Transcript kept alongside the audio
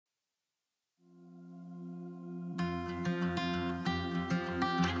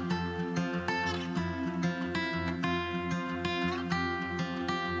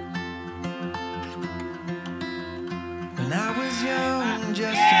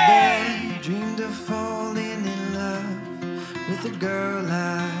a girl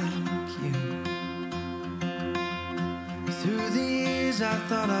like you. Through the years I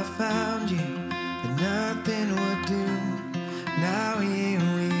thought I found you, but nothing would do. Now here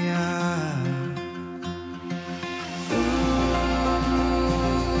we are. Ooh,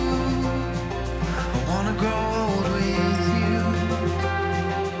 I wanna grow old with you.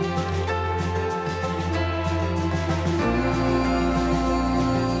 Ooh,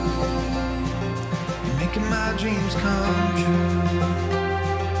 you're making my dreams come true.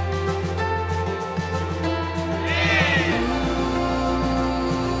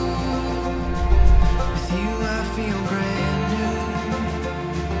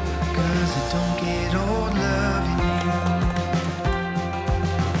 Don't get old loving you.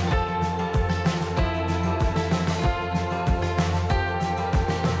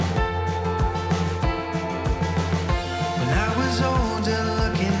 When I was older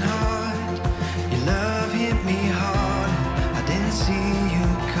looking hard, your love hit me hard. I didn't see you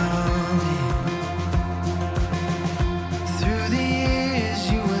coming. Through the years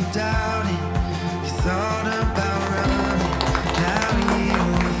you were doubting, you thought about running. Now here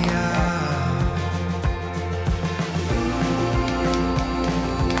we are.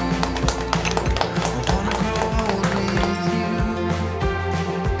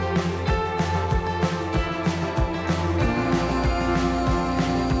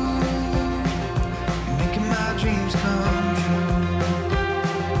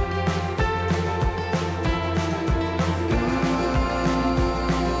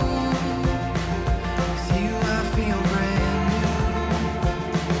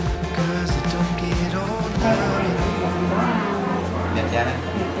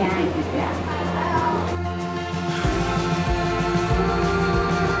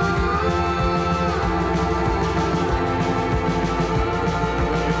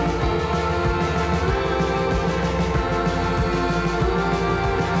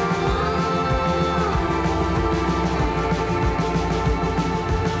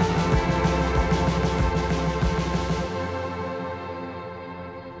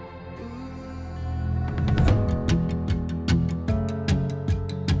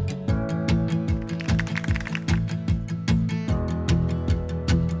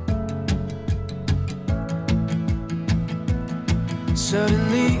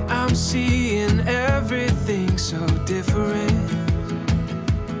 Suddenly I'm seeing everything so different.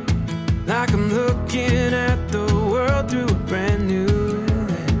 Like I'm looking at the world through a brand new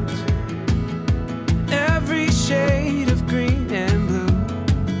lens. Every shade of green and blue,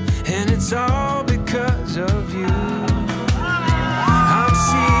 and it's all because of you. I'm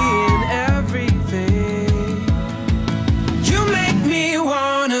seeing everything. You make me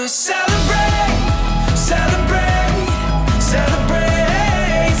wanna celebrate, celebrate, celebrate.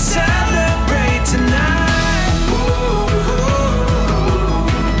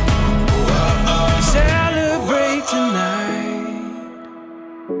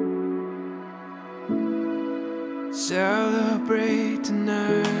 Celebrate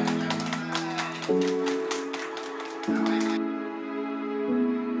tonight.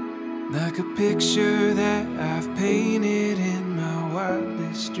 Like a picture that I've painted in my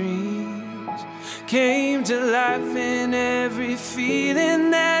wildest dreams, came to life in every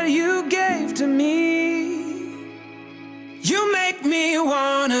feeling that you gave to me. You make me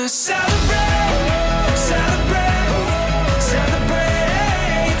wanna celebrate.